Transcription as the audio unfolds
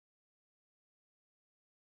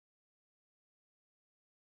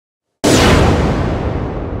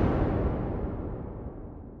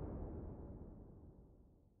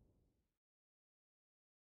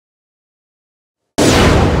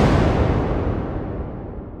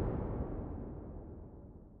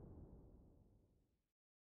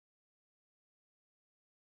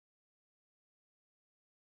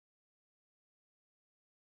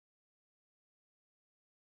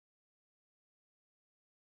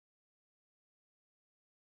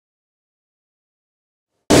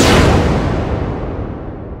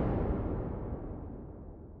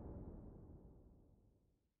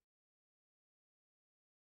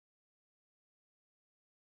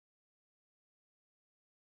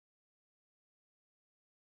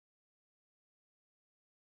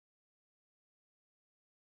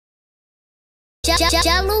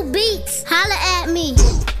Jello Beats, holla at me.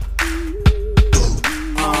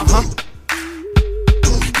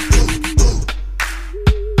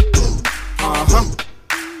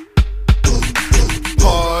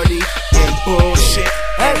 Party and bullshit,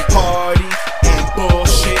 and party and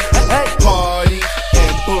bullshit, party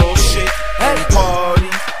and bullshit, and party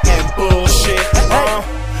and bullshit.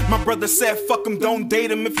 My brother said, fuck him, don't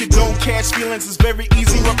date him. If you don't catch feelings, it's very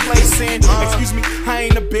easy replacing. Excuse me, I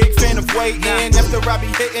ain't a big fan of waiting. After I be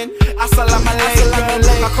hitting, assalamu alaikum.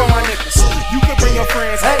 I call my niggas, you can bring your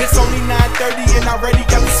friends. It's only 9:30 and I already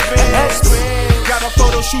got the spin. Got a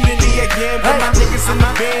photo shoot in the again with my niggas in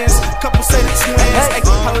the Benz. Couple set of twins. Ay,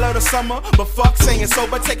 I love the summer, but fuck saying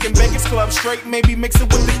sober. Taking Vegas club straight, maybe mix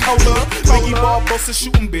it with the cola. Biggie ball, bossa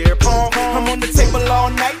shooting beer pong. I'm on the table all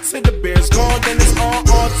night till the beer's gone. Then it's on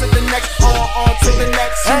to the next, on to the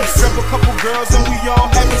next. Grab a couple girls and we all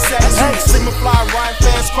having sex. Sigma fly, ride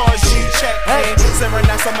fast cars, G-check. Saturday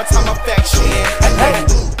night, summertime affection.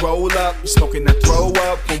 Roll up, we smoking that throw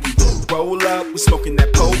up. When we roll up, we smoking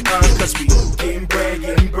that potent. Cause we getting bread,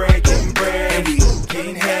 getting bread, getting bread. And we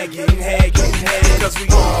getting head, getting head, getting head. Cause we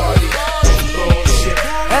party, that's bullshit.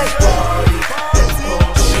 That's party, that's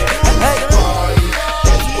bullshit. That's party,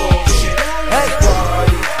 that's bullshit. That's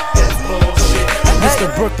party, that's bullshit.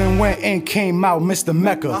 Mr. Brooklyn went and came out, Mr.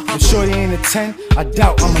 Mecca. If shorty ain't a 10, I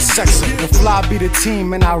doubt I'm a sexer. The fly be the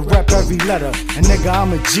team and I rep every letter. And nigga,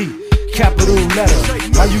 I'm a G. Capital letter.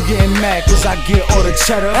 Why you getting mad cause I get all the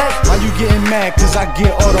cheddar? Why you getting mad cause I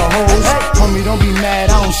get all the hoes? Homie, don't be mad,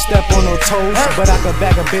 I don't step on no toes. But I could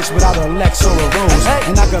bag a bitch without a Lex or a Rose.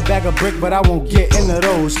 And I could bag a brick but I won't get into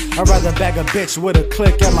those. I'd rather bag a bitch with a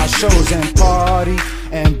click at my shows. And party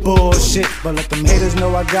and bullshit, but let them haters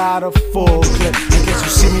know I got a full clip. In case you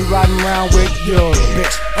see me riding around with your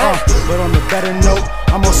bitch. But on the better note,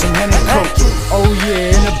 I'm on some Henny Coke. Oh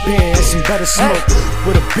yeah, in the bed, some better smoke.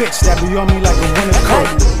 With a bitch that be on me like a winter coat.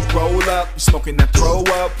 Roll up, we smoking that throw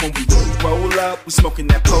up. When we roll up, we smoking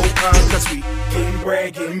that potent. Cause we getting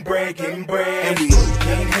bread, getting bread, getting bread. And we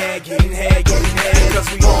getting head, getting head, getting head.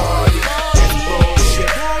 Cause we party, that's bullshit.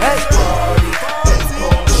 That's party, that's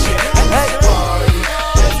bullshit. That's party,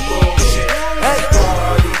 that's bullshit. That's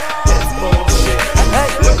party, that's bullshit.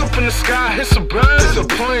 Look up in the sky, it's a bird, it's a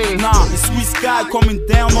plane. Nah, it's Wiskay coming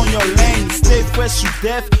down on your lane. Stay fresh to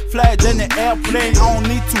death, flyer than an airplane. I don't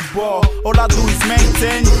need to ball, all I do is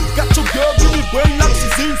maintain. Got your girl, give me brain like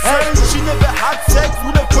she's insane. She never had sex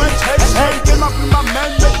with a French head. Can I be my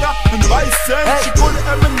man, Mecca and Bison? She call it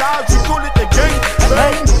M&I, we call it the gang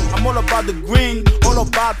bang. I'm all about the green, all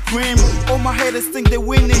about cream. All my haters think they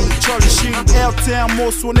winning. Charlie Sheen, L-Town,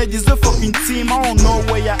 most wanted is a fucking team. I don't know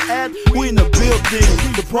where you at, we in the building.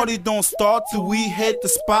 The party don't start till we hit the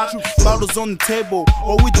spot. Bottles on the table,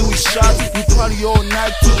 all we do is shots. We party all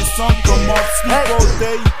night till the sun come up. Sleep all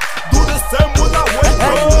day, do the same when I wake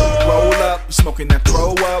up. Roll up, we smoking that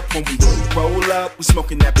throw up. When we roll up, we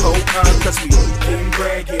smoking that potent. Cause we getting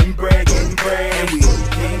bread, getting bread, getting bread. And we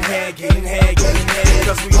getting head, getting head, getting head.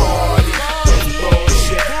 Cause we party, that's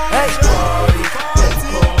bullshit. That's party, that's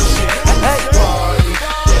bullshit. That's party,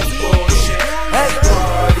 that's bullshit. That's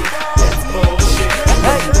party, that's bullshit.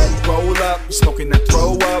 Roll up, we smoking that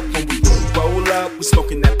throw up. When we roll up, we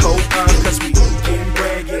smoking that potent. Cause we getting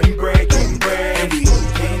bread, getting bread, getting bread. And we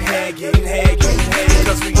getting head, getting head, getting head.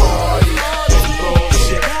 Cause we party, that's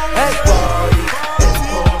bullshit. That's party, that's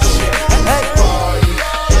bullshit. That's party,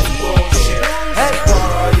 that's bullshit. That's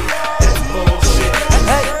party, that's bullshit.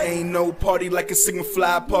 Ain't no party like a Sigma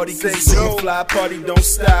Fly party. Cause a Sigma Fly party don't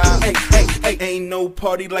stop. Hey, hey, hey. Ain't no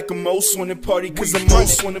party like a most wanted party. Cause a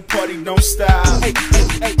most wanted party don't stop. Hey, hey,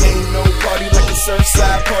 hey. Ain't no party like a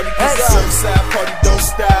Surfside party. Cause a Surfside party don't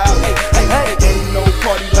stop. Hey, hey, hey. Ain't no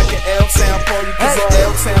party like an L-Town party. Cause a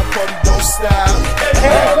L-Town party don't stop.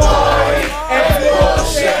 Hey, party, and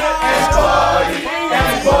bullshit, and party,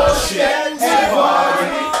 and bullshit, and party,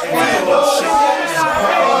 and bullshit, and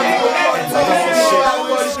party, and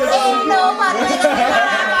bullshit. Ain't nobody.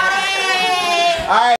 Alright.